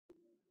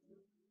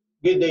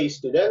Good day,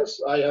 students.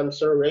 I am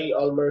Sir Ray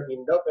Almer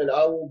Hindop, and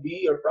I will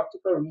be your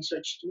practical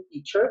research 2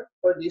 teacher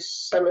for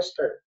this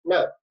semester.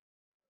 Now,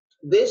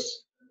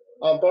 this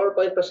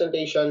PowerPoint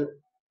presentation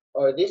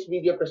or this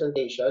video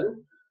presentation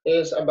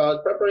is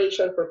about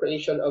preparation for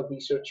creation of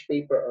research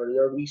paper or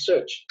your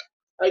research.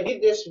 I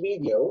did this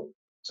video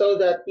so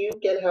that you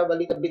can have a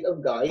little bit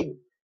of guide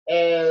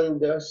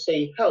and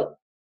say help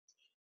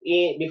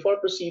before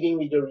proceeding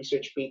with your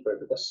research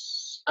paper,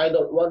 because I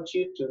don't want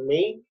you to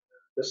make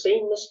the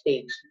same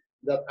mistakes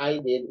that I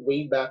did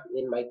way back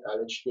in my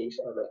college days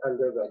or my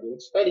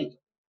undergraduate studies.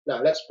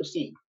 Now let's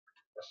proceed.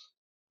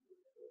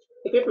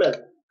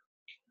 Equipment.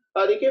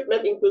 The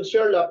equipment includes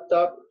your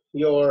laptop,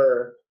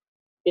 your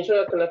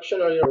internet connection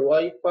or your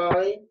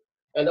Wi-Fi,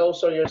 and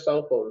also your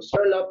cell phones.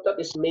 Your laptop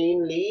is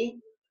mainly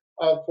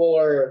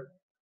for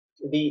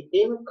the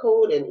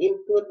encode and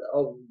input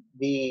of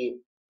the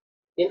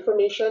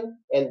information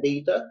and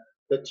data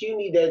that you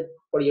needed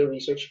for your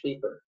research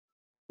paper.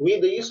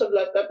 With the use of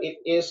laptop, it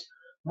is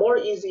more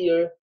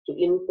easier to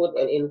input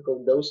and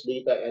encode those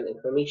data and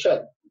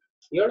information.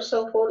 Your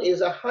cell phone is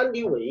a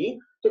handy way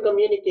to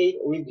communicate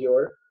with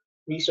your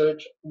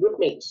research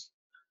groupmates.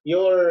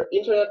 Your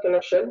internet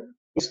connection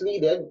is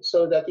needed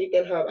so that you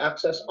can have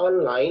access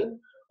online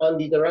on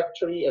the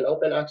directory and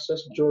open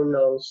access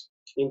journals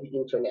in the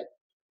internet.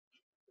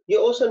 You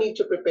also need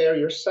to prepare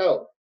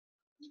yourself.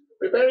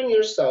 Preparing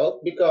yourself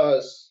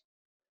because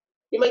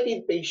you might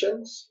need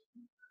patience,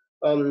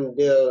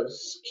 the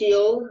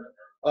skill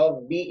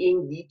of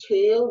being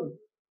detailed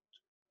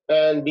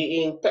and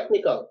being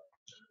technical.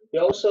 You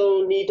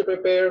also need to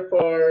prepare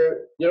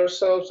for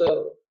yourself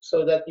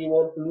so that you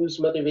won't lose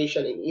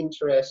motivation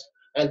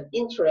and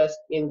interest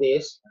in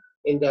this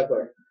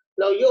endeavor.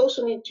 Now, you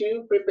also need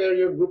to prepare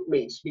your group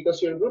mates,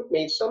 because your group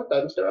mates,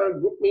 sometimes there are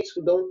group mates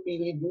who don't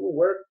really do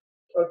work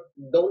or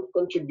don't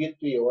contribute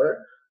to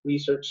your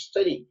research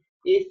study.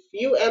 If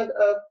you end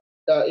up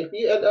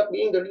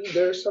being the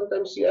leader,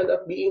 sometimes you end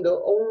up being the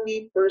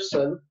only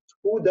person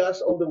who does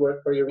all the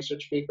work for your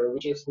research paper,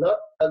 which is not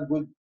a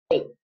good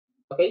thing.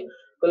 Okay?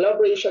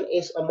 Collaboration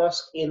is a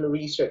must in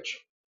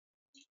research,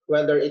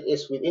 whether it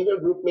is within your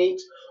group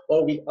mates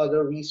or with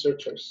other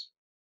researchers.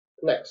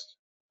 Next,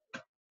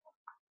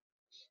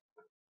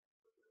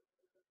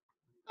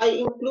 I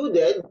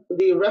included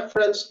the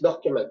reference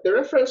document. The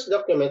reference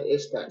document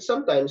is that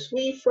sometimes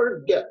we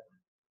forget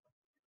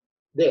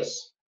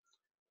this.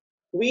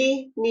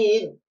 We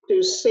need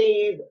to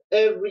save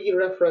every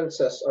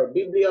references or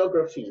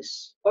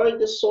bibliographies or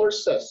the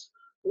sources.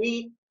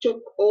 We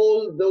took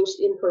all those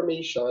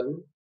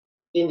information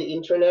in the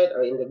internet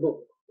or in the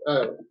book.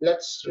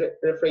 Let's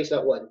rephrase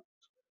that one.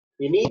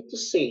 You need to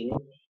save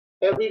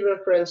every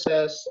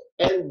references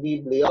and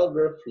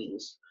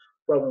bibliographies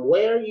from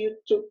where you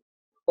took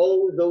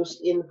all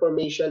those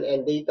information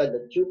and data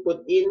that you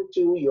put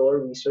into your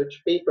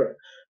research paper.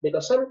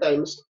 Because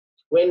sometimes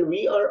when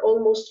we are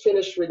almost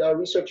finished with our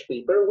research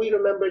paper, we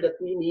remember that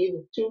we need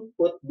to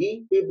put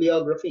the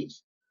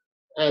bibliographies.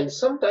 And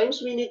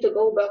sometimes we need to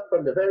go back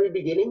from the very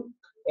beginning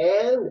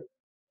and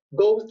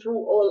go through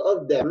all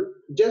of them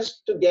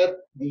just to get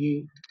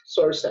the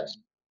sources,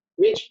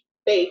 which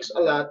takes a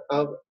lot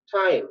of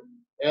time,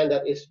 and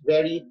that is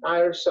very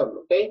tiresome.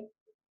 Okay,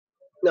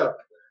 now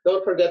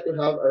don't forget to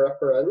have a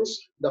reference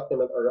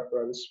document or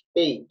reference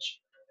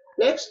page.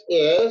 Next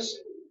is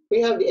we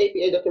have the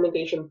APA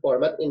documentation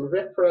format in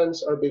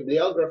reference or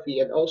bibliography,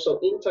 and also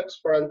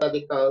in-text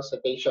parenthetical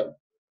citation.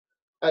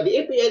 The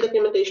APA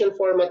documentation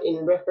format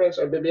in reference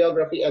or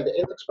bibliography and the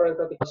in-text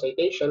parenthetical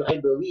citation, I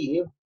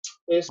believe,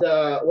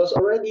 was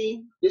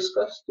already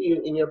discussed to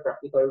you in your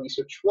practical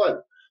research 1.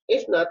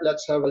 If not,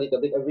 let's have a little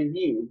bit of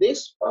review.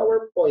 This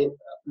PowerPoint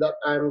that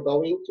I'm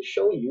going to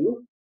show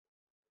you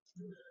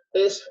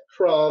is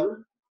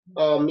from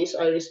Miss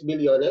Iris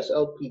Billones,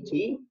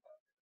 LPT,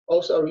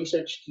 also a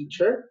research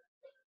teacher.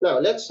 Now,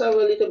 let's have a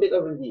little bit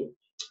of review.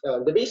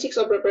 The basics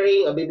of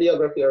preparing a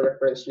bibliography or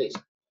reference list.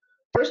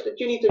 First that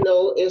you need to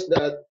know is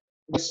that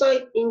the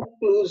site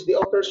includes the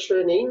author's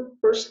surname,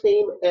 first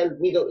name, and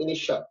middle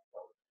initial.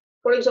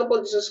 For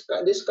example,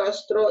 this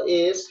Castro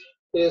is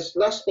his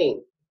last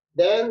name.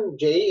 Then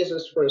J is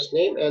his first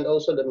name and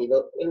also the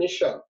middle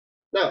initial.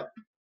 Now,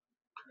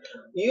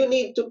 you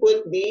need to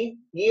put the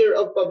year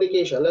of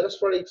publication. Let us,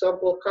 for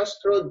example,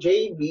 Castro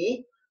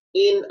JB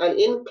in an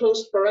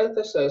enclosed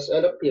parenthesis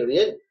and a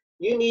period.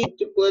 You need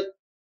to put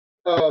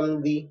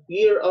the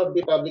year of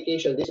the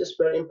publication. This is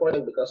very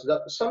important because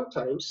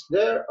sometimes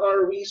there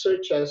are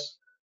researches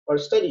or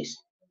studies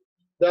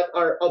that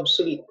are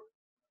obsolete.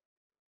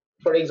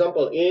 For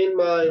example, in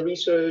my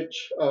research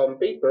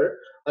paper,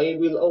 I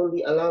will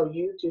only allow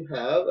you to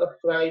have a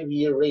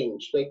 5-year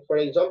range. Like, for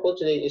example,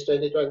 today is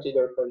 2020,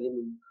 therefore you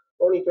need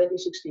only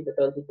 2016 to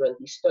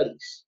 2020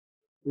 studies,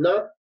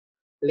 not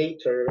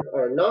later,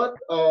 or not,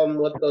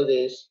 what call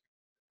this,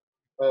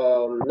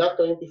 not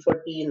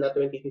 2014, not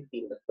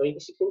 2015, but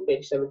 2016,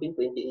 2017,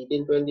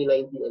 2018,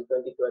 2019, and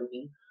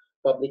 2020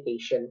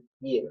 publication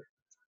year.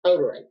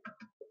 All right.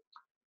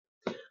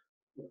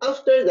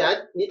 After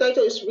that, the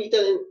title is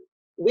written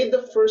with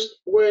the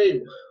first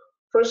word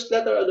first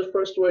letter of the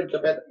first word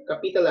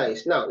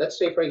capitalized. Now, let's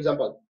say, for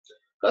example,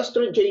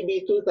 Castor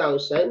JB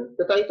 2000,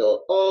 the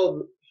title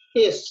of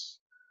his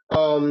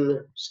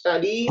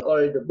study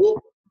or the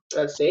book,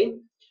 let's say,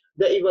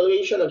 The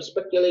Evaluation of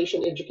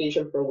Speculation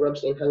Education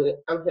Programs in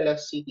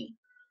Angeles City.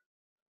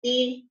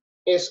 E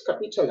is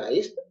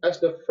capitalized as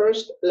the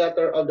first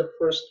letter of the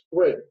first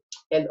word,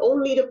 and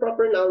only the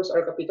proper nouns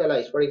are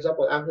capitalized. For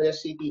example,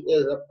 Angeles City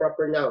is a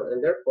proper noun,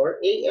 and therefore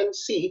A and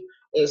C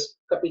is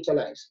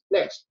capitalized.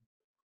 Next,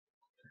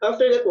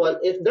 after that one,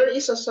 if there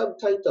is a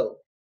subtitle,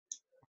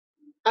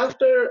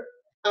 after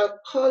a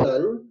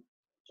colon,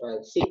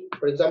 see,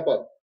 for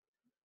example,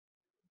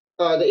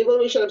 the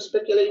evaluation of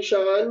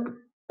speculation,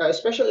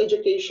 special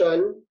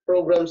education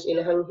programs in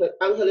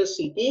Angeles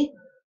City,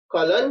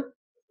 colon,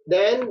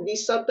 then the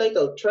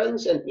subtitle,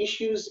 Trends and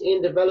Issues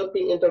in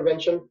Developing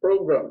Intervention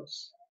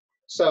Programs.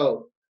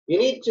 So you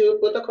need to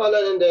put a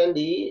colon and then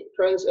the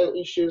Trends and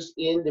Issues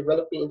in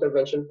Developing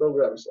Intervention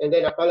Programs, and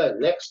then a colon.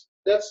 Next,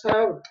 let's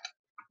have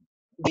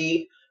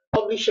the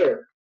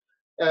publisher,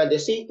 the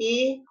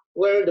city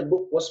where the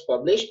book was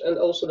published, and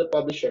also the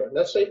publisher.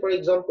 Let's say, for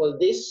example,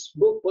 this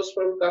book was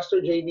from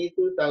Castor JB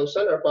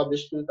 2000 or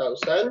published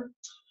 2000.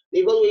 The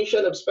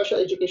evaluation of special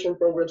education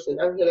programs in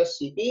Angeles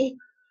City,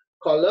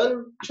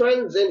 colon,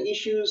 trends and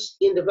issues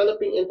in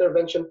developing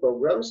intervention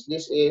programs.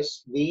 This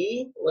is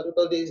the, what we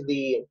call this,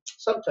 the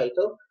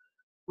subtitle.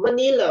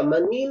 Manila.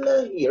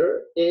 Manila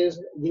here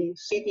is the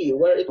city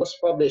where it was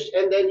published.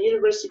 And then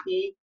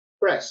University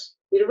Press.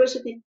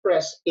 University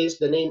Press is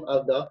the name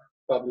of the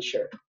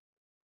publisher.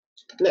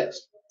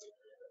 Next,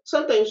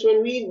 sometimes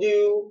when we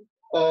do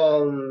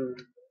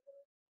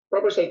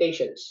proper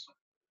citations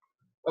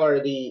or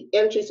the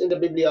entries in the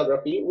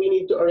bibliography, we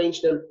need to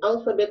arrange them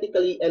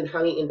alphabetically and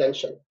hanging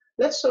indentation.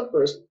 Let's start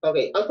first,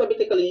 okay,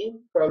 alphabetically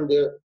from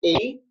the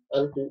A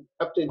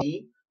up to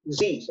the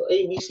Z. So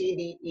A, B, C,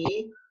 D,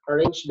 E,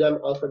 arrange them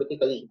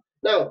alphabetically.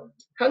 Now,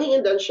 hanging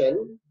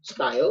indentation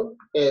style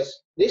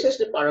is, this is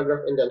the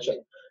paragraph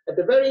indentation. At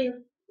the very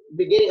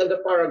beginning of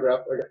the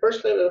paragraph or the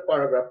first line of the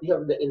paragraph, you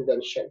have the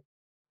indentation.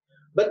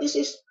 But this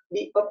is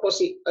the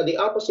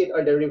opposite,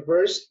 or the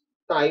reverse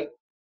type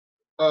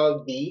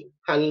of the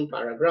hanging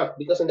paragraph.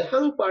 Because in the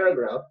hanging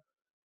paragraph,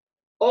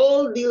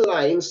 all the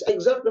lines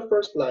except the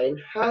first line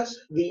has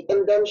the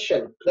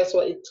indentation. That's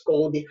why it's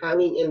called the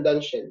hanging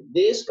indentation.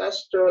 This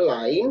Castro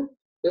line,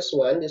 this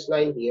one, this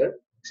line here,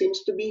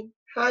 seems to be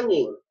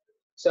hanging.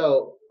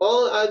 So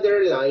all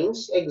other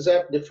lines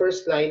except the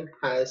first line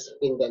has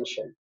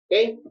indentation.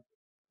 Okay?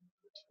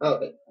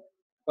 Okay.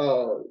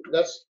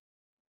 That's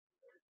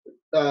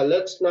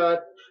let's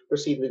not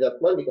proceed with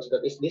that one because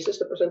this is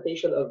the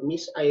presentation of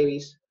Miss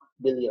Iris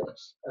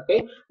Billions.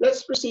 Okay,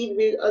 let's proceed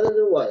with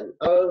another one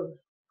of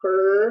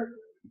her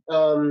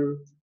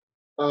um,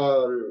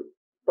 um,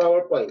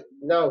 PowerPoint.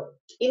 Now,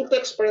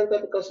 in-text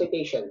parenthetical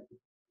citation.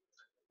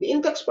 The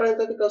in-text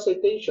parenthetical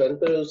citation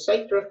to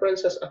cite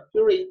references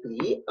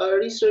accurately, a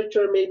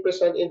researcher may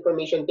present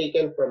information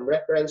taken from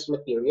reference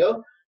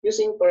material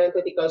using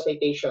parenthetical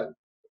citation.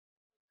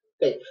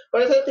 Okay,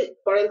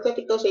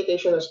 parenthetical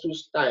citation has two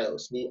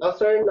styles: the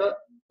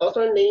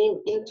author name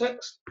in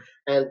text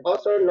and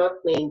author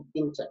not named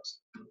in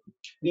text.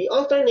 The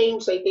author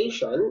name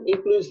citation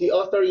includes the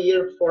author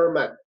year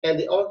format, and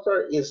the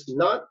author is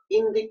not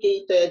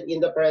indicated in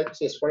the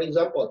parentheses. For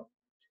example,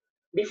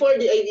 before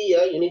the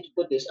idea, you need to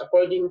put this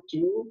according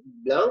to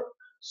blank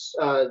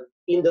uh,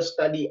 in the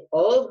study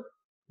of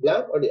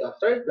blank or the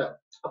author. Now,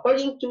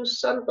 according to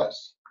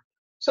Santos.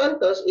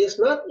 Santos is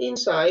not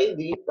inside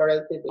the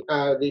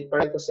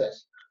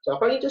parentheses. So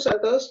according to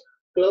Santos,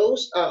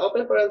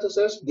 open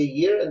parentheses, the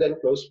year, and then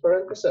close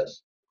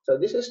parentheses. So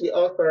this is the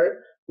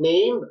author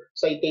name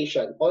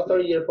citation, author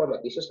year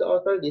format. This is the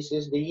author, this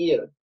is the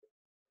year,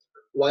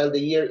 while the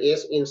year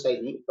is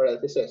inside the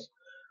parentheses.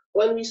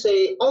 When we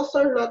say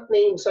author not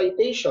named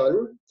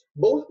citation,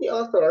 both the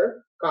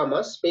author,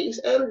 comma, space,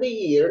 and the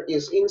year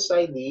is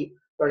inside the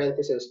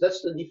parentheses.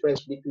 That's the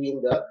difference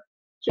between the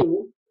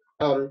two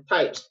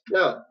types.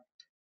 Now,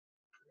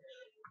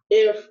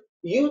 if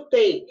you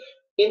take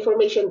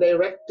information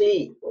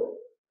directly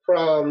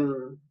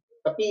from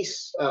a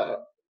piece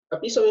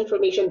of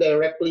information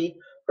directly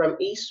from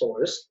a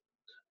source,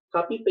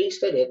 copy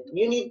pasted it,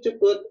 you need to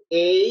put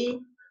a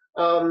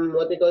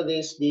what they call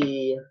this,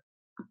 the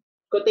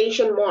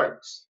quotation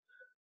marks.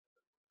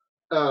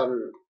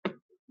 Um,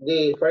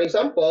 for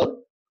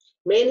example,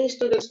 many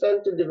students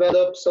tend to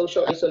develop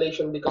social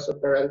isolation because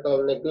of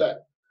parental neglect.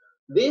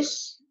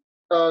 This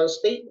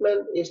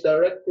statement is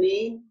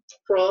directly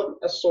from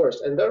a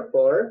source, and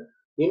therefore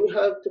you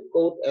have to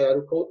quote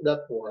and unquote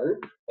that one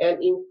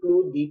and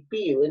include the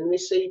P. When we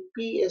say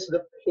P is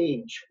the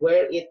page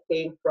where it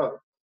came from.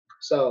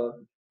 So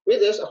with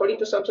this, according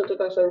to Samson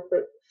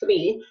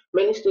 2003,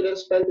 many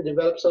students tend to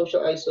develop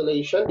social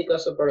isolation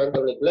because of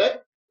parental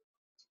neglect.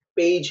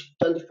 Page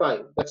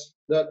 25.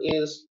 That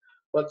is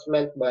what's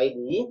meant by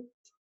the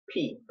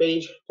P.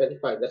 Page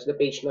 25. That's the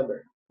page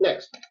number.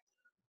 Next.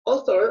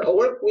 Author,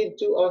 work with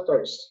two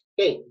authors.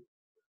 Okay.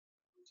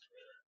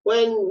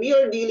 when we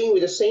are dealing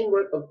with the same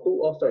work of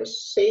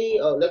co-authors, say,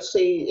 let's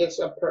say it's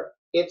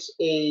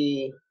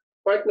a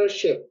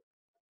partnership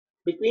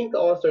between the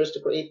authors to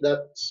create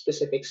that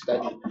specific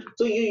study.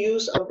 So you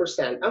use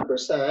ampersand.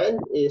 Ampersand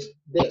is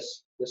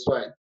this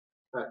one,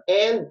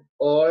 and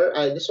or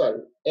this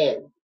one,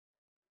 and.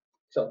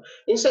 So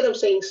instead of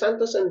saying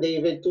Santos and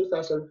David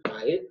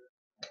 2005,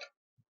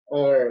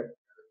 or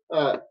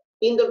uh,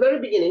 in the very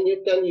beginning,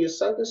 you can use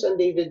Santos and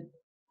David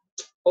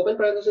open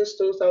parenthesis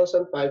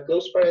 2005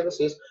 close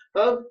parenthesis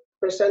have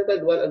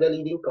presented one of the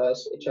leading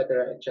cause,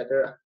 etc.,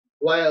 etc.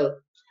 While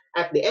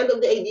at the end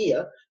of the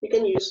idea, you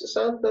can use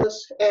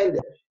Santos and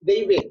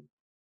David,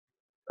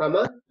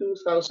 comma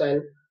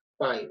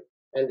 2005,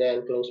 and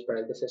then close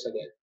parenthesis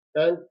again,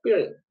 and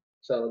period.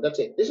 So that's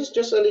it. This is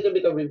just a little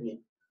bit of review.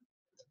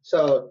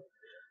 So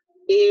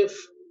if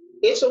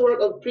it's a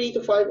work of 3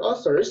 to 5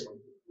 authors,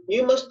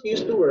 you must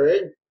use the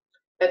word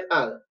et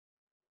al,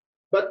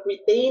 but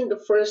retain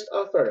the first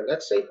author.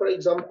 Let's say, for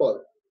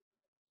example,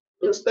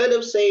 instead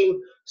of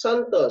saying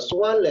Santos,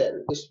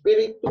 Wallen,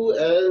 Espiritu,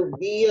 and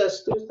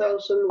Diaz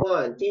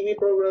 2001, TV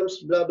programs,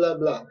 blah, blah,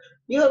 blah,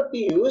 you have to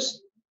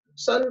use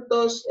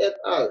Santos et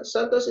al.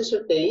 Santos is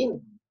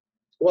retained,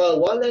 while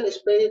Wallen,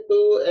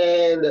 Espiritu,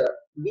 and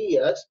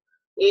Diaz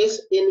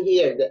is in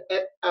here, the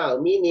et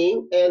al,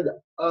 meaning and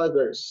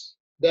others.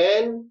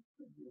 Then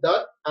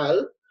dot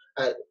al,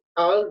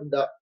 al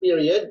the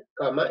period,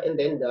 comma, and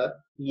then the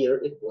year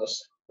it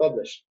was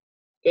published.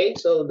 Okay,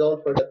 so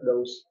don't forget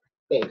those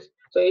things.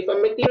 So if a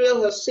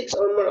material has 6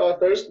 or more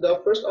authors,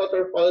 the first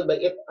author followed by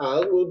et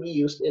al will be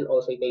used in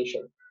all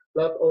citation.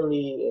 Not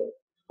only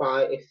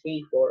five,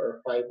 3, 4,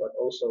 or 5, but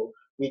also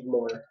with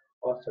more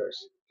authors.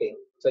 Okay,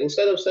 so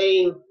instead of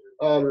saying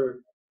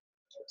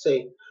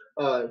say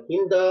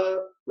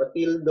Hinda,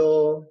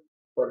 Matildo,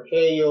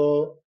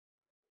 Jorgeo,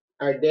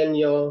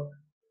 Ardenio,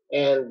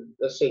 and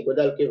let's say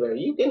Guadalquivir,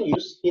 you can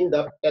use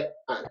Hinda et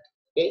al.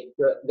 Okay,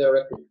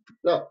 directly.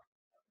 Now,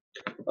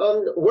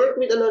 work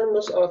with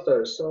anonymous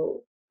authors.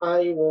 So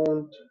I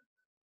won't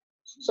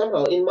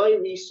somehow in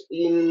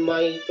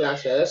my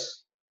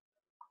classes.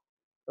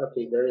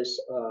 Okay, there is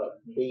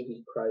a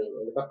baby crying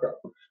in the background.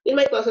 In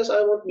my classes,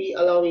 I won't be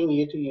allowing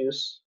you to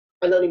use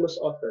anonymous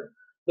author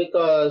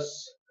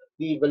because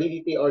the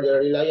validity or the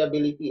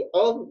reliability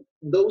of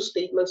those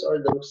statements or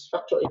those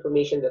factual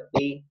information that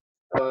they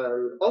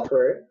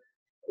offer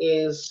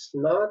is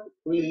not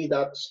really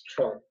that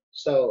strong.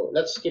 So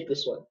let's skip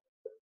this one.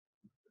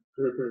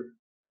 Mhm.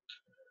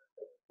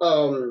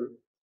 Um,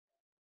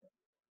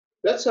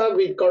 Let's have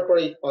with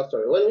corporate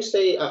author. When we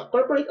say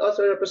corporate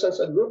author represents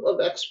a group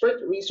of expert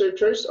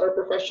researchers or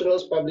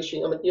professionals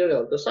publishing a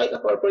material. To cite a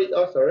corporate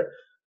author,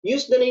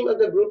 use the name of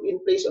the group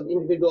in place of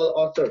individual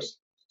authors.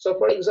 So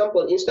for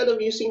example, instead of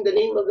using the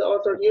name of the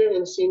author here,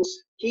 and since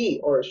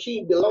he or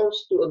she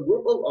belongs to a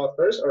group of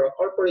authors or a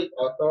corporate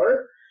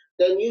author,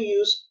 then you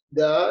use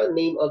the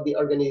name of the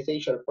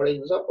organization. For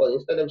example,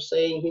 instead of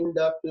saying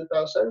HINDAP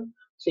 2000,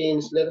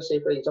 since let us say,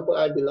 for example,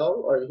 I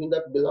belong or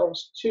HINDAP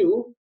belongs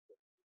to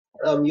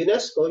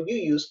UNESCO, you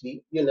use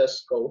the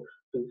UNESCO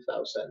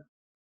 2000.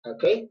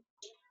 Okay?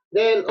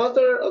 Then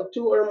author of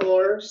 2 or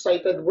more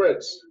cited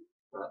works.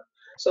 Uh,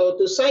 So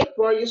to cite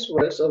various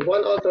works of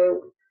one author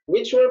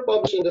which were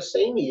published in the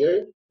same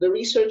year, the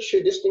research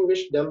should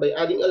distinguish them by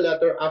adding a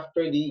letter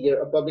after the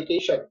year of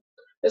publication.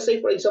 Let's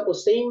say, for example,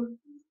 same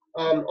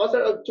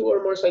author of 2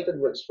 or more cited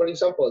works. For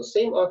example,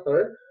 same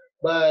author,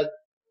 but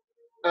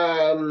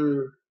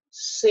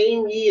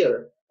same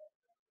year.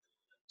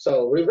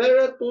 So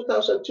Rivera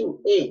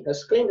 2002A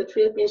has claimed that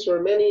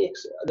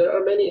there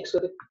are many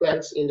exotic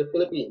plants in the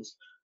Philippines.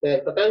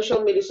 Then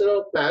potential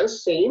medicinal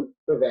plants, same,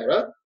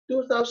 Rivera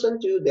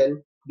 2002,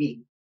 then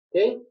B.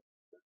 Okay.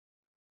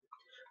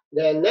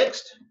 Then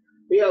next,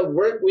 we have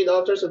work with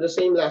authors of the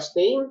same last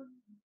name.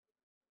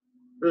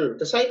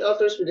 To cite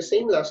authors with the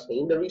same last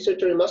name, the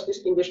researcher must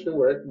distinguish the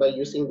work by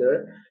using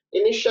their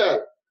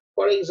initial.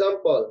 For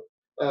example,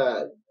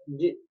 uh,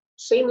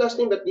 same last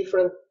name but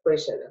different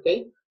person.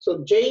 Okay,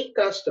 so J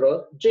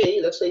Castro,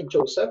 J, let's say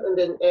Joseph, and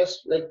then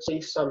S, let's say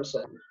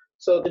Samson.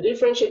 So the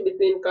differentiate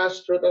between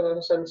Castro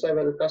 2007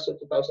 and Castro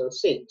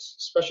 2006,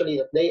 especially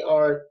that they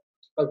are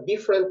of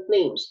different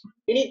names,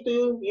 you need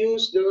to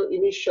use the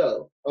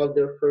initial of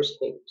their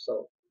first name.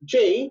 So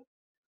J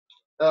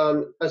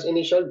as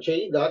initial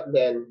J dot,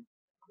 then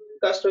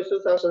Castro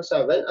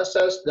 2007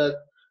 assessed that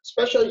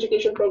special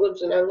education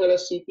programs in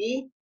Angeles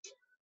City,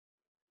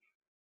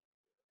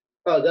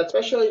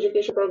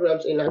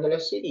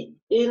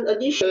 In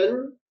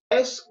addition,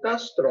 S.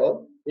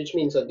 Castro, which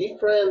means a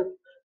different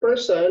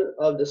person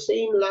of the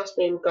same last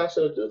name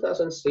Castro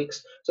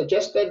 2006,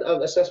 suggested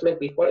of assessment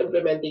before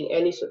implementing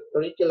any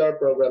curricular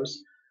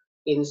programs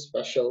in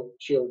special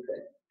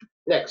children.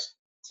 Next,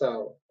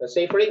 so let's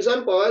say, for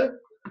example,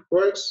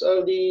 works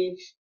of the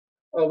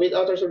with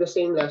authors of the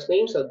same last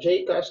name, so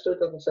J. Castro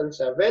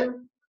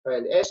 2007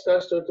 and S.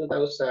 Castro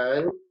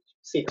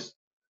 2006.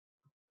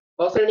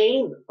 Author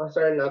name,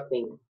 author not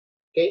name.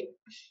 Okay.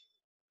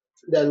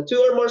 Then 2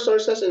 or more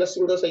sources in a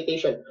single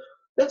citation.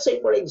 let's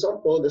say, for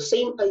example, the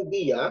same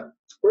idea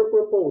were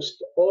proposed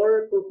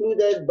or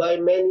concluded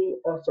by many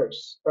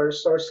authors or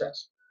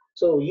sources.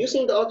 So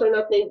using the author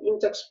not named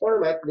in text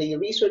format, the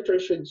researcher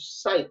should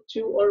cite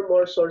two or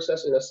more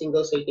sources in a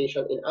single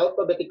citation in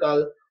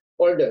alphabetical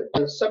order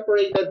and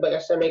separated by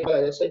a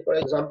semicolon. Let's say, for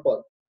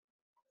example,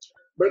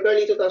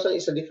 Berkeley 2000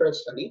 is a different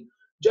study.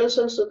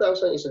 Johnson's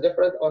 2000 is a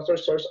different author,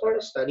 source, or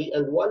study,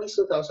 and Wallis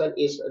 2000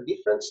 is a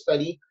different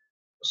study,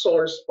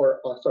 source, or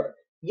author.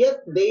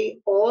 Yet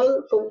they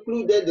all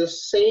concluded the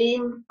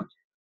same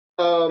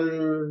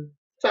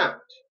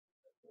fact.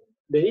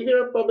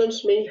 Behavioral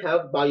problems may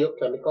have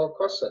biochemical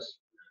causes.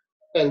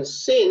 And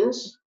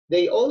since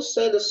they all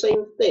said the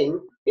same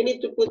thing, you need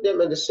to put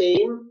them in the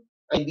same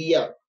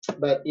idea.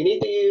 But you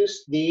need to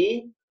use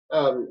the,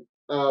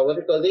 what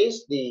we call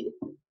this, the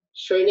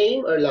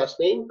surname or last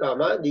name,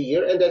 comma, the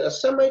year, and then a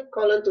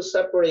semicolon to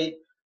separate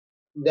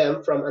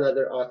them from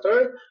another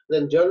author,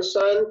 then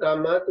Johnson,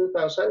 comma,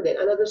 2000, then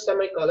another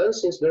semicolon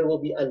since there will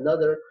be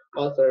another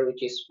author,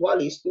 which is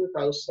Wallis,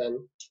 2000,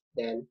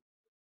 then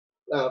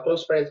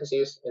close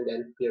parenthesis, and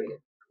then period.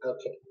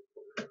 Okay.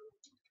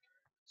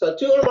 So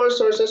two or more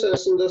sources in a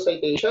single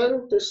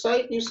citation. To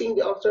cite using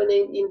the author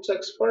name in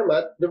text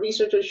format, the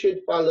researcher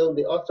should follow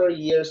the author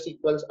year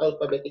sequence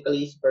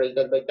alphabetically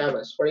separated by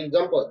commas. For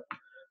example,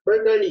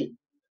 Berkeley,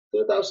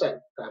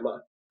 2000,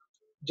 comma.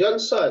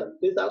 Johnson,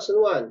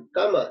 2001,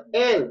 comma.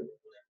 And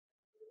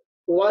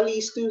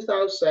Wallis,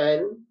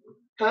 2000,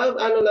 have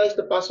analyzed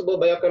the possible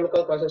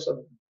biochemical causes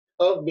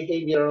of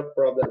behavioral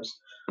problems.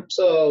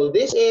 So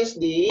this is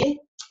the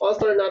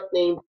author not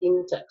named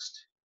in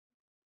text.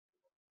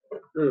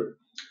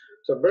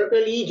 So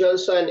Berkeley,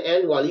 Johnson,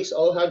 and Wallis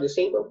all have the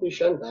same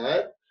conclusion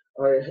that,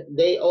 or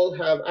they all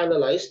have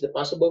analyzed the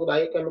possible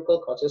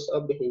biochemical causes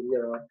of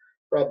behavioral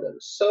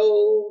problems.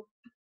 So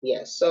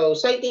yes, so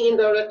citing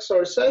indirect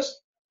sources,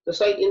 to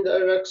cite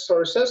indirect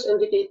sources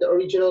indicate the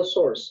original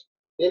source,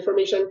 the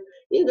information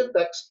in the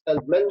text, and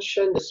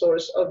mention the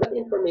source of that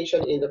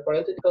information in the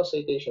parenthetical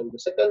citation. The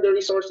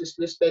secondary source is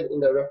listed in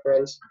the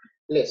reference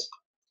list.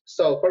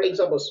 So for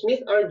example,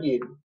 Smith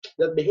argued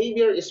that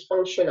behavior is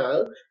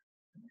functional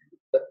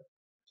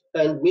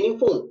and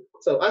meaningful.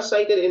 So as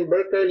cited in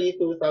Berkeley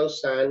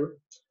 2000,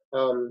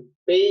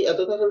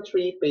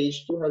 2003,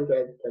 page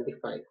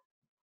 225.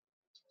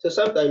 So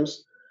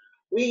sometimes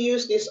we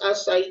use this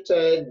as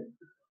cited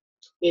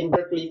in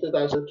Berkeley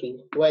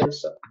 2003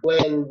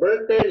 when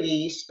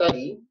Berkeley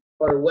study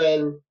or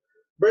when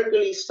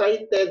Berkeley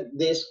cited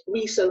this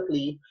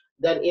recently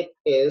than it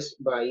is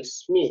by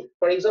Smith.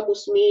 For example,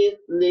 Smith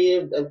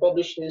lived and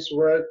published his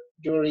work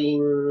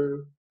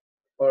during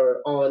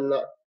or on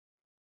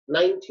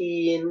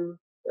 19,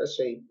 let's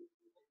say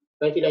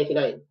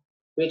 1999,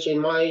 which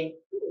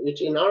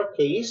in our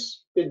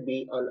case could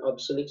be an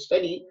obsolete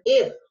study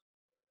if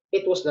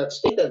it was not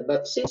stated.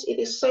 But since it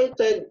is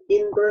cited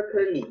in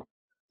Berkeley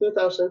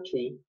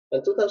 2003,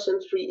 and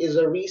 2003 is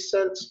a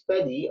recent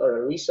study or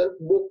a recent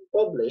book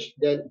published,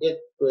 then it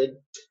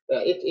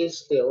is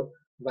still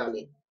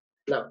valid.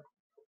 Now,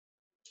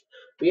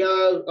 we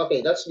have,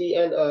 okay, that's the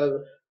end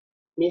of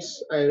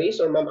Miss Iris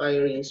or Mom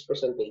Iris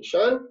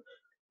presentation.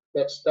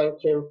 Let's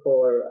thank him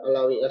for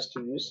allowing us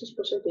to use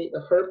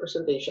her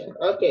presentation.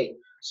 Okay,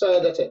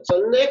 so that's it.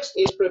 So next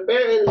is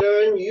prepare and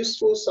learn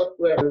useful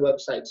software and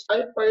websites.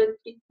 I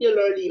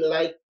particularly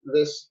like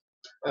this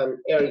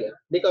area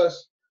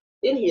because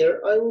in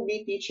here I will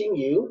be teaching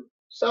you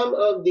some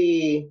of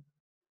the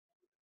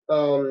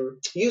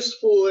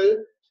useful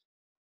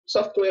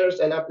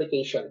softwares and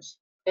applications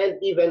and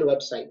even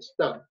websites.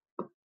 Now,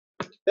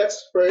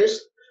 let's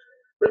first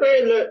prepare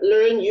and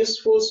learn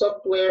useful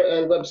software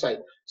and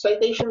website.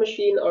 Citation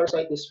machine or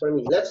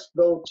Citethisforme. Let's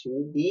go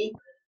to the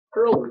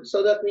Chrome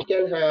so that we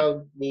can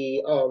have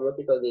the what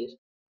we call this,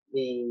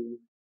 the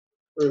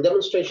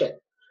demonstration.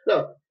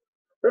 Now,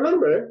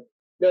 remember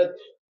that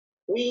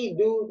we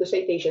do the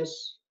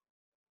citations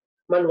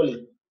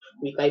manually.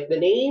 We type the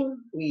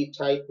name, we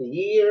type the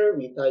year,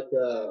 we type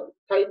the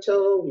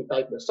title, we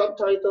type the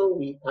subtitle,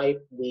 we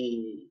type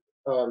the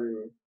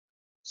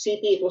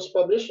city it was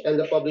published and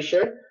the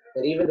publisher,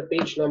 and even the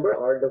page number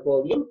or the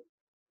volume,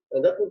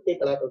 and that will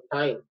take a lot of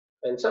time.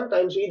 And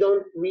sometimes we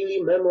don't really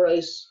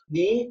memorize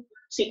the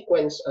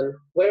sequence and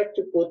where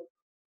to put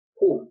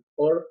who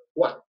or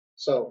what.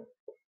 So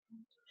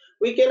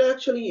we can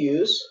actually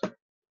use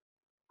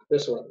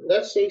this one.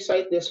 Let's say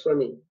cite this for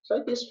me.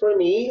 Cite this for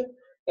me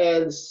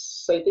and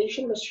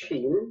citation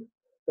machine.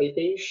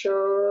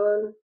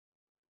 Citation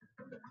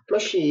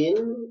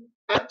machine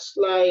acts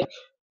like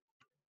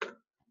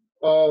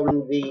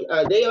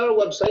they are a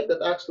website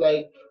that acts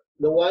like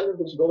the one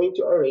who's going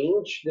to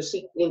arrange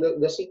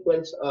the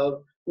sequence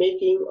of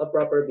making a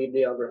proper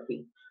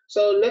bibliography.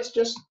 So let's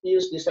just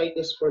use the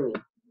Citethisforme.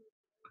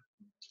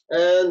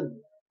 And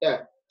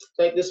yeah,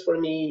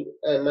 Citethisforme,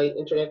 my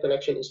internet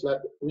connection is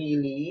not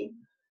really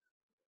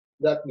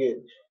that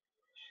good.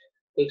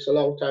 Takes a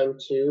long time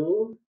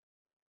to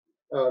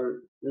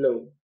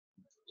load.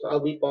 So I'll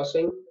be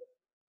pausing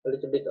a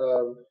little bit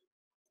of.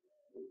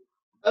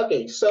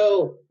 Okay,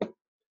 so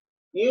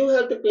You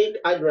have to click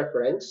Add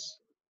Reference.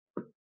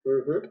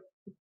 Mhm.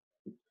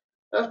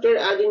 After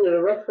adding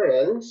the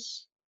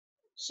reference,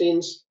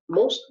 since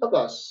most of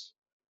us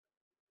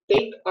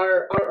take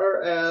our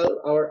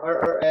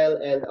RRL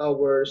and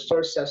our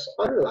sources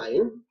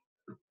online,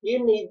 you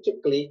need to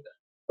click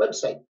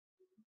Website.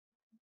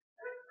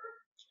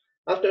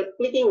 After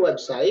clicking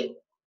Website,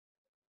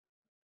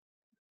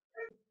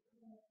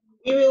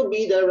 you will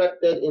be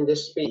directed in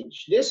this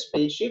page. This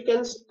page, you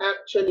can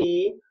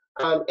actually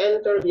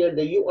enter here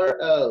the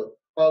URL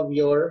of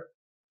your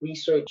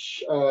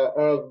research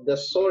of the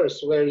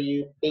source where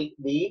you take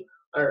the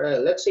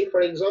RL. Let's say,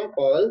 for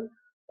example,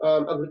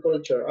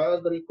 agriculture.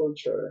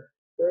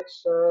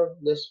 Let's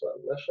this one,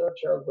 National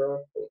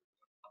Geographic.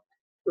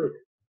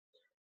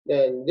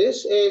 Then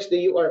this is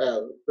the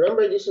URL.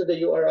 Remember, this is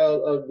the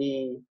URL of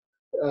the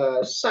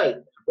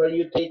site where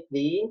you take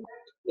the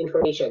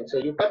information. So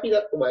you copy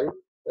that one.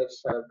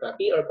 Let's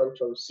copy or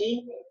Control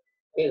C.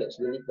 Okay, let's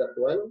delete that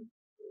one.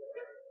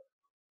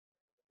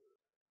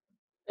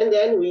 And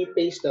then we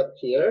paste that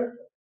here.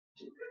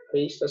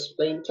 Paste as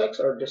plain text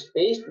or just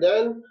paste.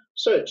 Then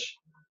search.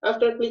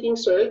 After clicking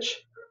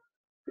search,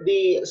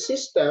 the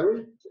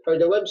system or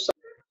the website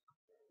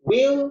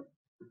will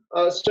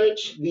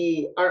search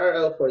the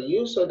RRL for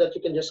you so that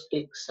you can just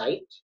click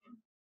Cite.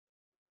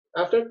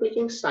 After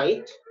clicking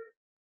Cite,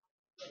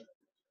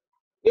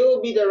 you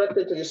will be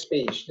directed to this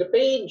page. The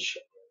page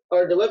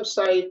or the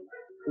website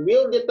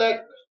will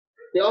detect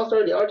the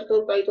author, the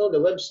article title, the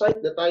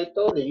website, the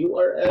title, the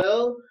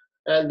URL,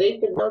 and they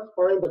could not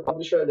find the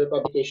publisher or the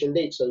publication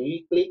date. So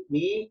you click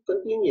the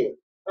continue.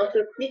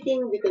 After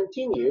clicking the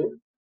continue,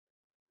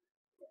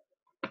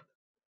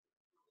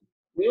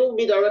 we will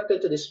be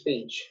directed to this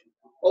page.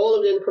 All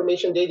of the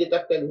information they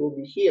detected will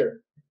be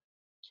here.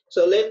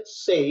 So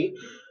let's say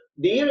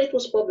the year it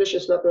was published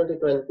is not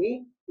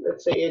 2020.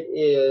 Let's say it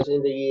is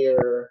in the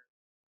year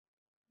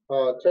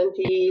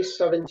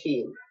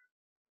 2017.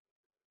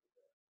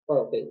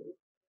 Okay,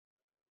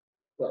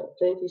 well,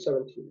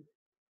 2017.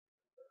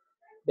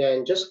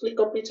 Then just click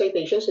complete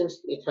citation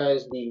since it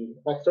has the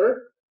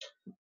author.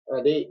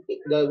 The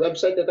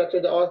website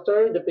detected the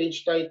author, the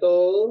page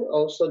title,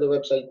 also the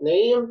website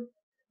name,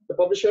 the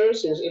publisher.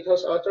 Since it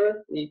has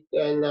author, we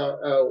can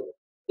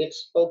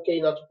it's okay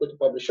not to put the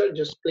publisher.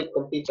 Just click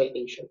complete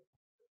citation.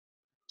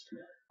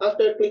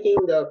 After clicking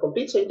the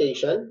complete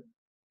citation,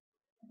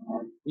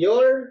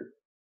 your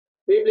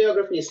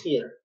bibliography is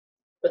here.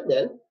 But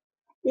then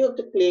you have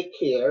to click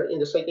here in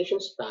the citation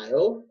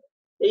style,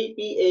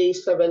 APA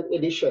 7th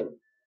edition.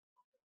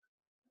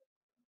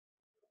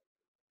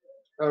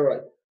 All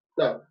right.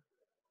 Now,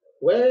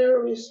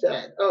 where is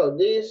that? Oh,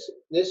 this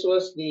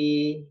was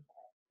the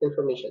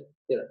information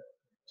here.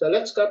 So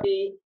let's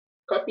copy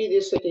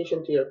this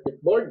citation to your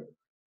clipboard.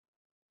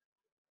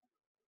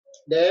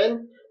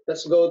 Then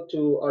let's go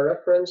to our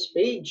reference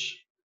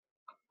page.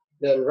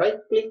 Then right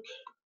click,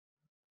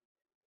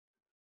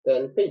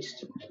 then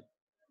paste.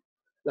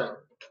 Now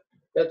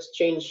let's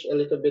change a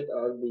little bit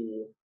of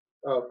the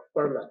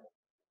format.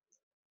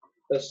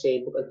 Let's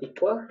say Book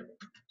Antiqua.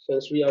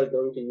 Since we are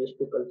going to use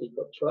Book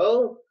Antiqua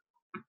 12,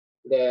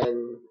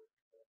 then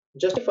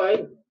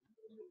justified.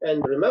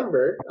 And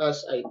remember,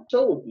 as I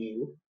told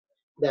you,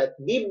 that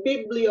the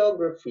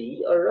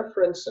bibliography or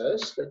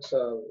references, that's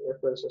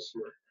references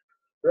here,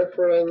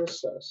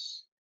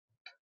 references,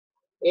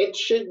 it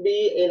should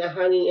be in a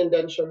hanging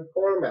indentation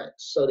format.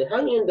 So the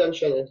hanging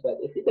indentation is that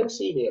if you can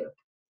see here,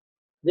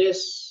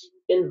 this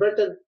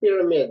inverted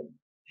pyramid,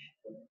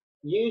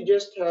 you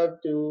just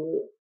have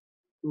to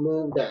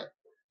move that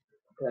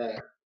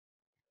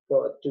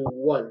to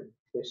 1.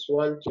 This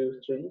 1, 2,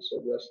 3,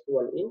 so just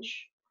 1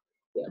 inch.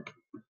 Yeah.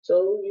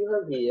 So you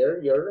have here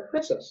your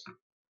references.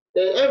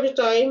 Then every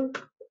time,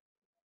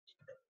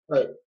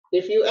 right,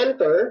 if you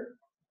enter,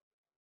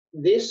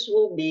 this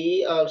will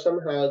be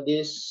somehow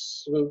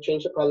this will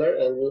change the color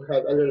and will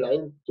have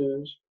underlined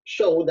to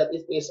show that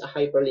it is a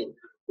hyperlink.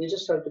 You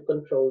just have to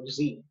Control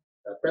Z,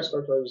 press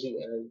Control Z,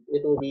 and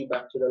it will be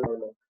back to the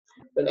normal.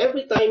 And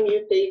every time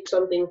you take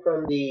something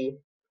from the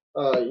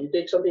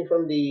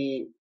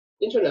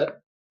internet,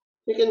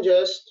 you can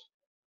just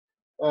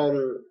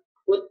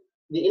put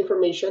the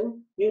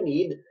information you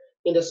need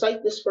in the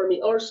Cite This For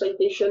Me or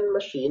citation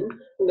machine,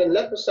 and then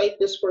let the Cite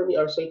This For Me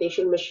or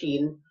citation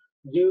machine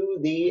do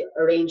the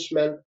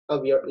arrangement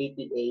of your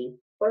APA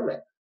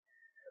format.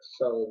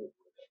 So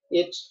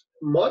it's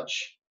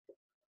much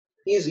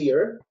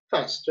easier,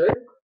 faster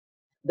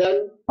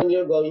than when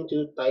you're going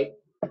to type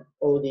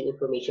all the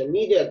information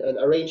needed and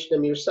arrange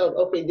them yourself.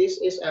 Okay, this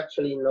is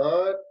actually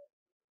not.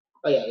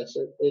 Oh yeah, this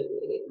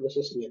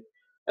is new.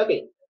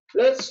 Okay,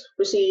 let's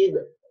proceed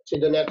to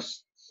the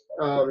next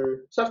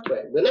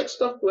software. The next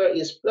software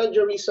is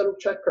Plagiarism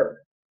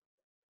Checker.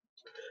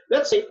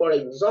 Let's say, for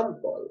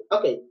example,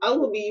 okay, I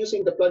will be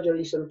using the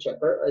Plagiarism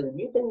Checker, and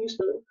you can use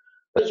the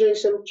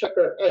Plagiarism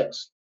Checker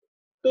X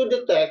to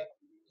detect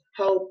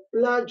how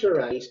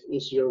plagiarized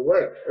is your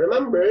work.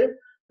 Remember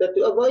that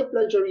to avoid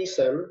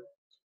plagiarism,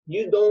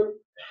 you don't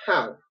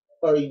have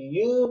or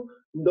you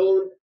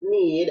don't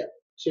need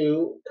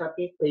to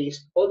copy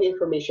paste all the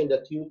information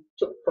that you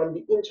took from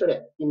the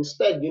internet.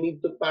 Instead, you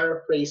need to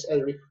paraphrase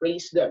and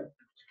rephrase them.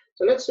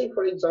 So let's say,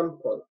 for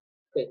example,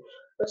 okay,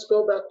 let's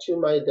go back to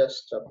my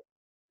desktop.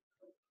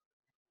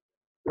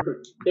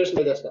 Here's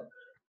my desktop.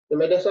 In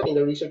my desktop, in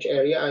the research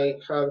area, I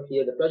have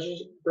here the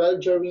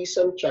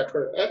Plagiarism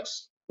Checker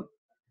X.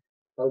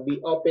 I'll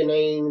be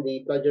opening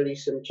the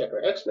Plagiarism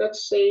Checker X.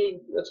 Let's say,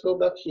 let's go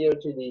back here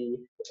to the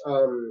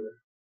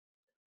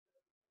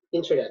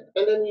internet,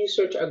 and then you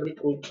search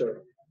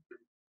agriculture.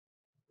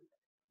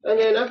 And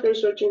then after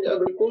searching the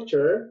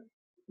agriculture,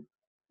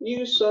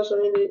 you saw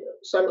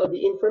some of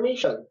the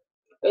information,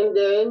 and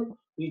then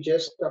you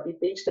just copy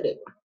pasted it.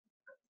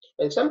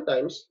 And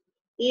sometimes,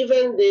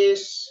 even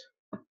this,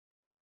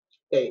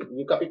 okay,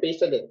 you copy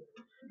pasted it.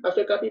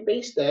 After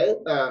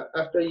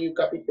you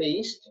copy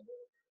paste,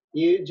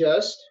 you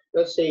just,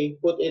 let's say,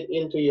 put it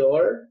into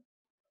your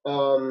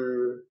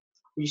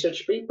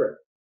research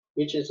paper,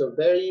 which is a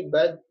very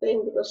bad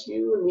thing because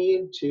you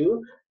need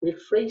to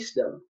rephrase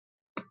them.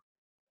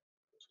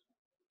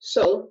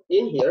 So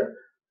in here,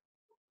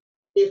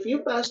 if you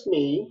passed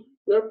me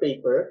your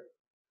paper,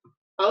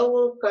 I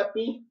will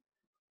copy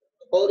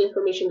all the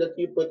information that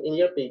you put in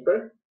your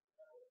paper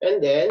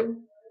and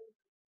then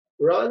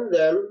run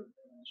them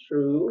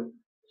through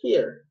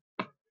here.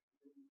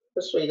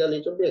 Let's wait a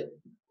little bit.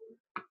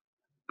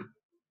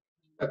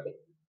 Okay.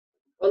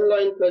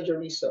 Online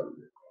plagiarism.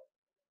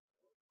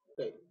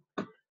 Okay.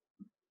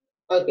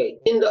 Okay.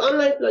 In the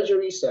online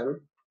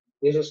plagiarism,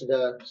 this is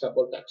the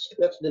sample text.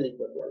 Let's delete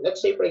that one.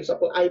 Let's say, for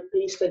example, I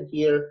pasted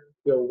here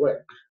your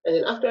work. And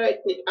then after I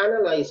click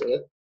analyze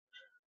it,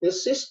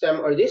 this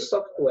system or this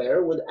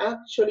software would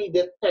actually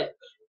detect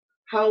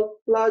how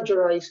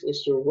plagiarized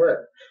is your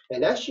work.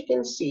 And as you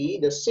can see,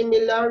 the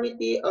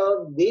similarity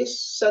of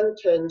this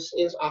sentence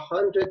is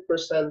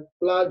 100%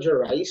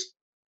 plagiarized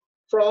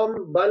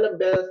from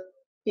banabeth.in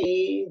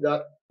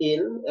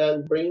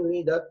and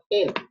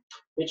brainly.in,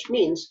 which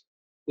means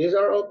these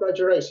are all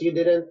plagiarized. You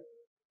didn't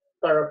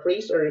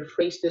paraphrase or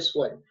rephrase this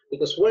one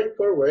because word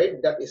for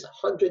word, that is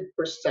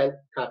 100%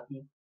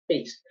 copy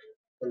paste.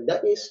 And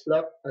that is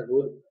not a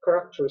good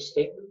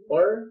characteristic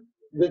or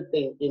good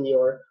thing in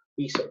your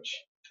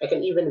research. I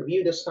can even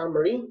view the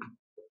summary.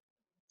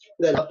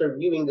 Then after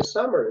viewing the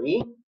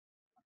summary,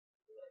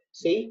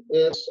 see,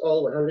 it's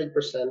all 100%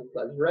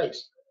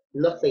 plagiarized.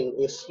 Nothing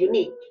is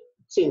unique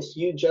since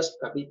you just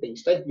copy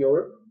pasted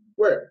your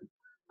work.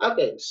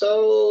 Okay,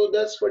 so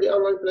that's for the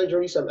online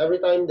plagiarism. Every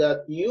time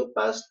that you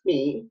passed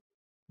me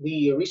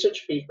the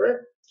research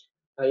paper,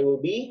 I will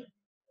be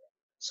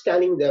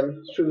scanning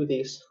them through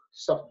this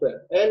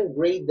software and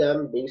grade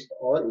them based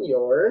on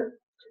your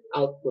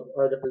output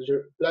or the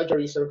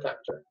plagiarism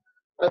factor.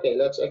 Okay,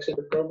 let's exit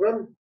the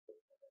program.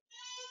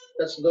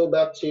 Let's go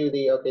back to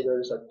the, okay,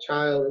 there's a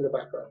child in the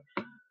background.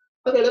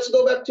 Okay, let's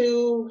go back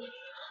to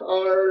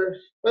our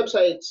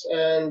websites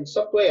and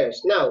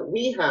softwares. Now,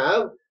 we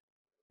have,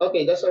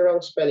 okay, that's a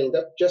wrong spelling.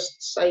 That's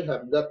just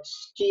Sci-hub,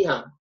 that's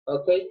T-hub,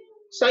 okay?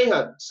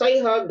 Sci-hub.tw.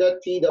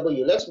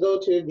 Let's go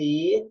to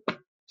the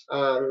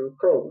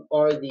Chrome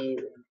or the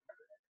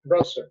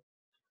browser.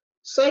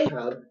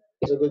 Sci-hub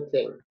is a good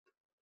thing.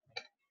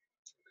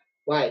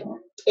 Why?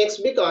 It's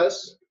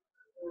because,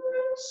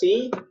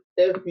 see,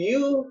 if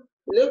you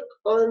look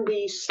on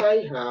the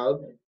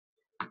Sci-hub,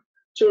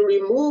 to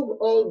remove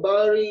all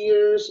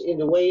barriers in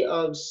the way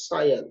of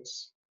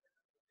science.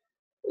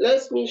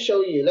 Let me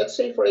show you. Let's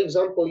say, for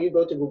example, you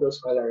go to Google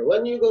Scholar.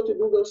 When you go to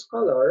Google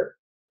Scholar,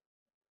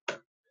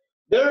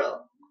 there,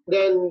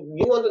 then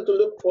you wanted to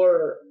look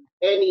for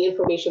any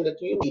information that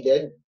you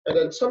needed, and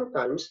then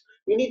sometimes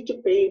you need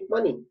to pay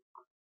money.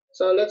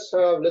 So let's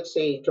have, let's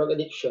say, drug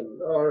addiction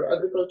or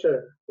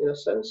agriculture in a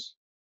sense.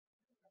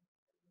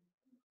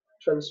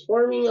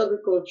 Transforming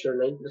agriculture,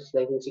 that's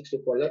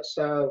 1964. Let's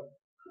have,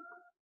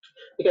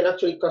 you can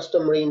actually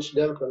custom range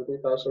them from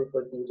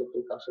 2014 to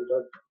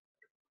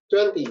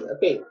 2020.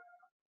 Okay,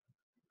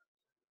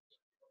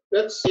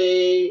 let's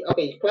say,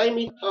 okay,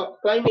 climate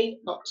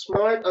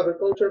smart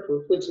agriculture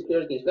for food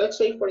security. Let's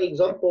say, for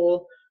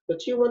example,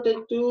 that you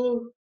wanted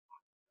to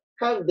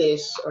have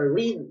this or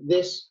read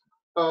this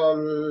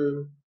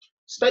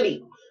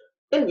study,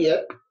 and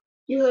yet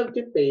you have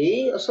to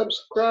pay a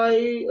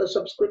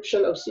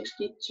subscription of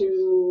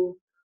 62,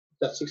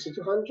 that's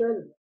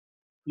 6,200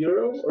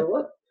 euro or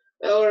what?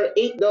 Or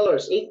 $8,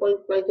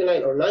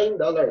 8.99 or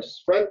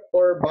 $9, rent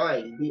or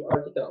buy the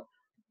article.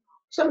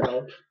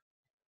 Somehow,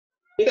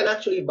 you can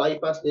actually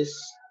bypass this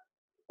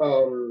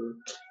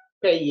um,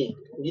 paying.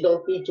 You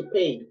don't need to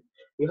pay.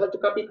 You have to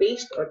copy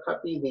paste or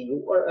copy the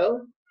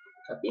URL,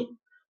 copy.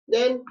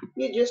 Then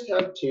you just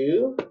have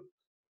to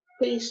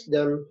paste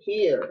them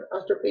here.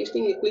 After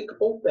pasting, you click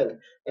open,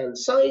 and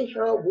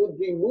Sci-hub would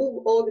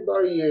remove all the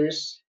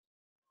barriers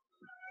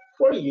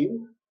for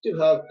you to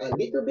have a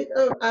little bit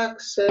of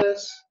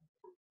access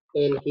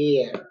in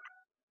here.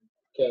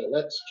 Okay,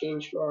 let's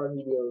change our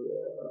video.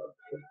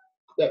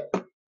 There.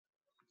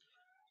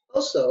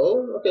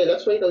 Also, okay,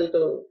 let's wait a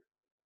little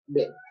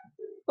bit.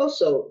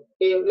 Also,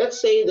 let's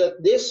say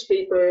that this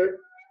paper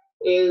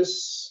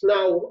is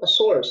now a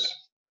source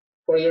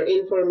for your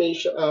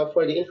information,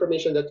 for the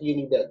information that you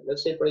needed.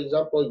 Let's say, for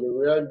example,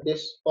 you read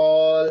this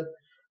all,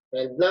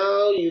 and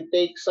now you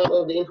take some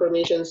of the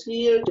informations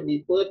here to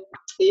be put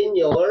in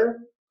your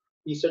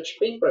research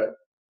paper.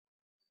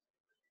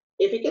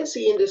 If you can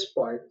see in this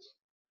part,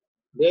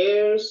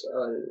 there's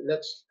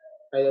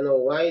I don't know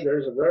why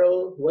there's a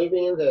girl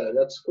waving in there.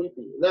 That's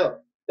creepy. Now,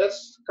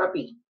 let's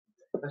copy.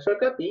 After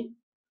copy,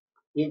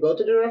 you go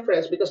to the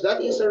reference because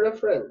that is a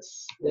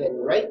reference. Then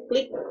right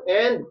click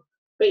and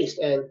paste,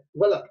 and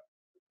voila,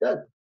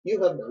 done.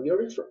 You have now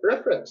your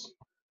reference.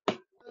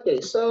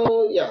 Okay,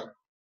 so yeah,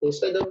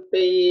 instead of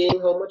paying,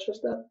 how much was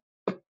that?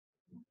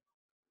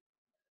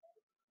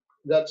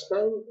 That's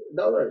 $9.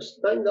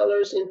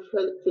 $9 in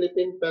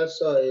Philippine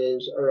peso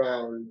is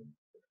around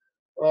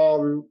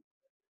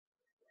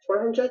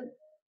 400,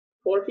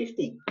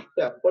 450.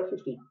 Yeah,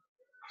 450.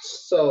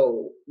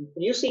 So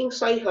using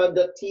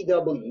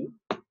Sci-hub.tw,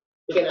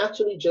 you can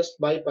actually just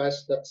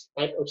bypass that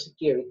type of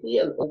security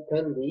and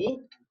open the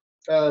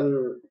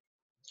um,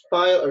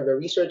 file or the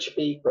research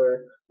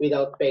paper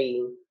without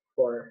paying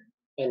for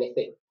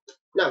anything.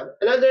 Now,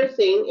 another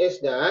thing is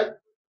that,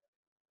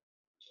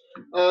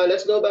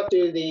 let's go back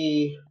to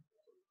the,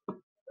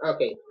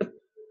 okay.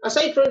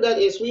 Aside from that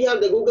is we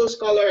have the Google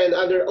Scholar and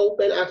other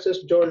open access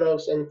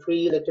journals and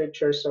free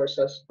literature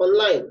sources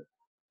online.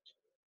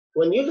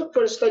 When you look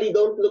for a study,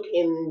 don't look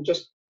in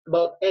just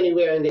about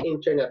anywhere in the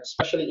internet,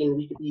 especially in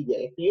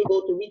Wikipedia. If you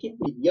go to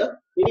Wikipedia,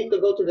 you need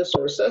to go to the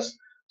sources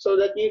so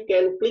that you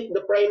can click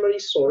the primary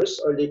source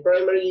or the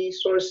primary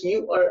source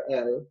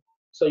URL.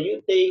 So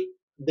you take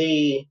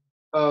the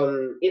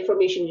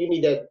information you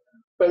needed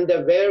from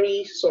the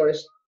very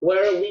source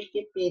where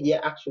Wikipedia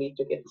actually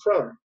took it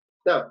from.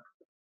 Now,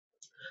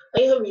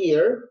 I have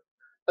here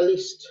a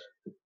list.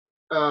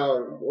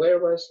 Where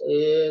was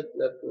it?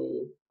 Let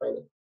me find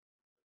it.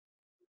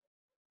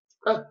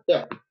 Ah,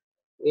 yeah,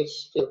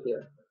 it's still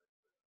here.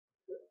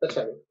 Let's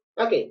have it.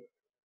 Okay,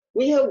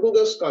 we have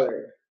Google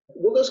Scholar.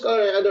 Google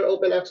Scholar and other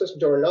open access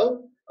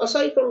journal.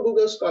 Aside from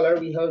Google Scholar,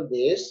 we have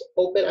this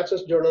open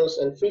access journals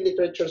and free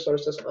literature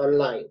sources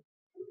online.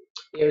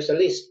 Here's a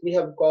list. We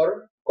have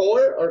Core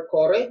or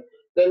Core.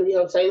 Then we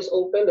have Science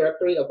Open,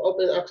 Directory of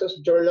Open Access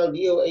Journal,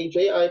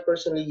 DOAJ. I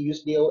personally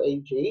use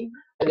DOAJ.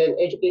 And then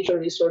Education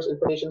Resource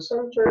Information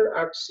Center,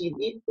 ArcSeed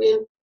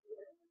ePrint,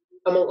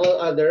 among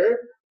all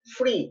other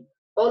free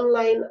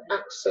online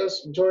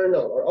access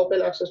journal or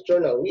open access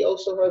journal. We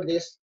also have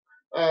this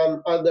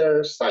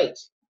other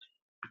sites.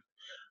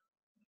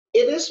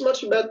 It is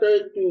much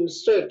better to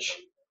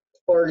search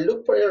or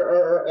look for your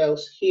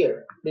URLs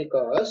here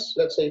because,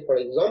 let's say, for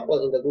example,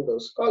 in the Google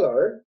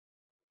Scholar,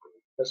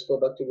 let's go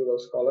back to Google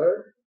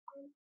Scholar.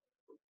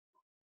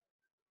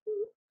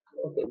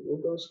 Okay,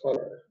 Google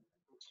Scholar.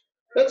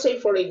 Let's say,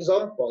 for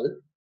example,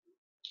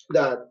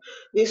 that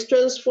this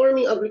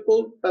transforming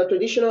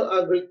traditional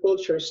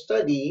agriculture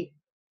study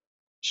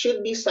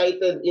should be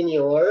cited in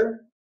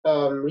your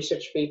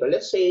research paper.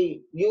 Let's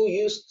say you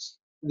used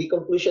the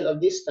conclusion of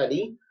this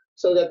study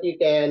so that you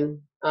can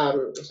have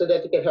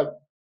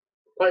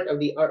part of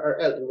the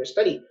RRL in your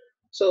study.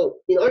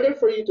 So in order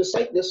for you to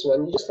cite this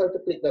one, you just have to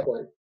click that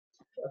one.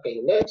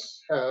 Okay,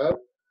 let's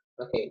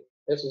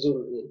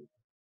zoom in.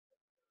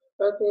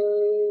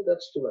 Okay,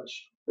 that's too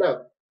much.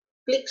 Now,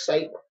 click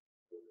cite.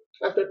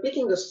 After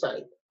clicking the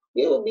cite,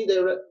 you will be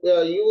a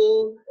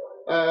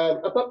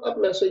pop-up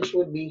message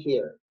would be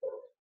here.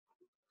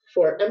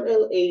 For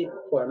MLA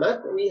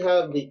format, we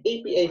have the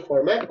APA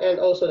format and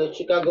also the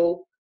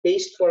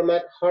Chicago-based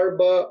format,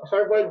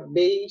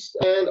 Harvard-based,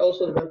 and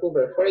also the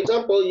Vancouver. For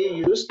example, you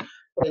use,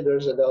 okay,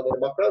 there's a dog in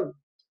the background.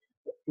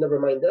 Never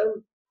mind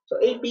them. So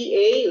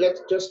APA,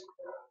 let's just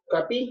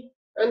copy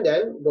and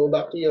then go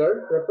back to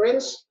your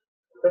references,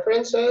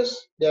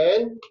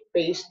 then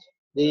paste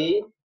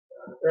the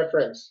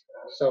reference.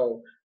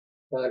 So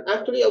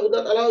actually, I would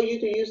not allow you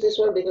to use this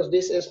one because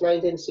this is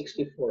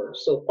 1964.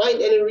 So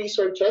find any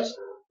researches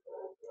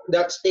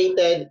that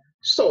stated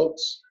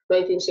salts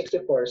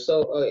 1964.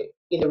 So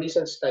in a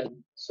recent study,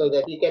 so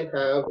that you can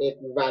have it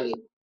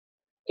valid.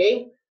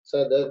 Okay.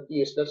 So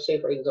let's say,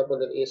 for example,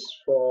 that is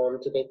from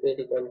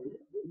 2020.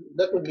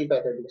 That would be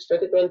better because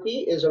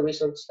 2020 is a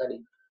recent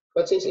study.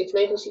 But since it's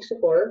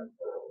 1964,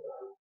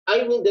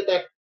 I will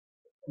detect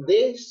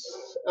this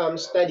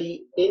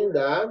study in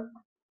the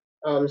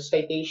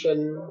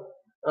citation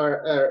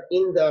or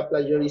in the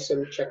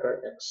plagiarism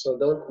checker X. So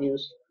don't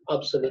use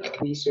obsolete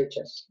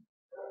researches.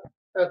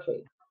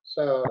 Okay,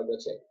 so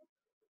that's it.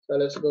 So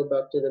let's go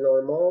back to the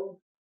normal.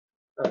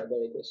 There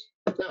it is.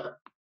 Now,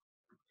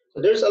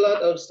 so there's a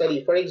lot of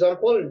study. For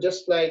example,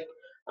 just like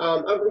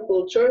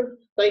agriculture,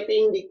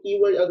 typing the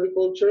keyword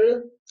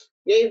agriculture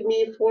gave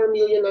me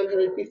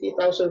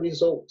 4,950,000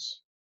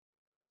 results.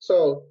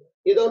 So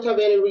you don't have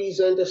any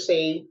reason to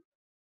say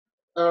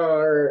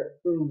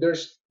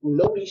there's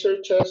no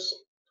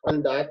researches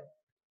on that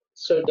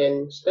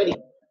certain study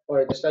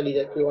or the study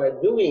that you are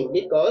doing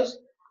because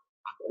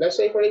let's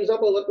say, for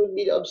example, what would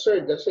be the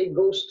absurd? Let's say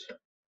ghost.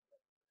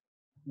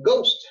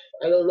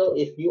 I don't know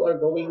if you are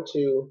going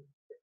to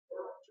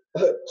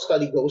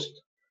study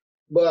ghost.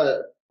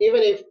 But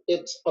even if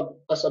it's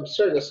as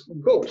absurd as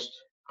ghost,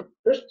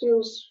 there's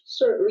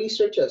still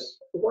researchers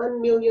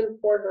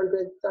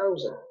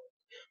 1,400,000.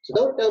 So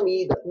don't tell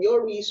me that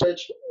your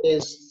research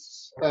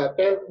is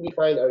can't be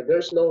found or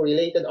there's no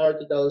related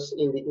articles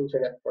in the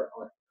internet for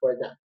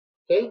that.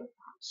 Okay,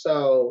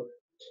 so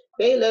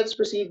okay, let's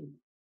proceed.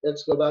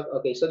 Let's go back.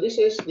 Okay, so this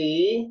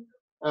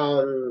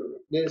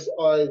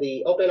are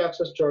the open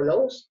access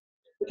journals.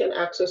 You can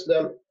access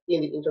them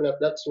in the internet.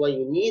 That's why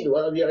you need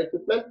one of your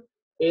equipment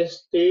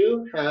is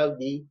to have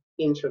the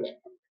internet.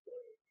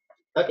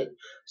 Okay,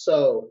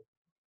 so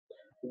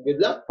good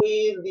luck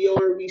with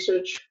your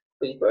research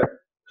paper.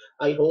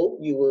 I hope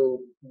you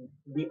will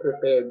be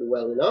prepared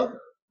well enough.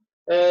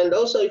 And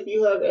also, if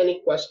you have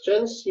any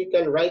questions, you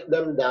can write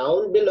them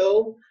down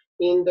below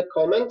in the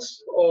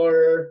comments,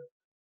 or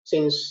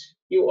since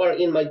you are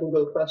in my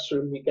Google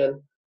Classroom, you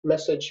can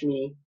message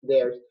me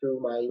there through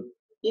my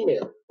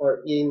email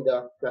or in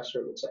the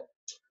classroom itself.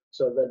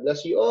 So God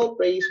bless you all.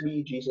 Praise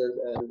be Jesus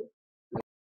and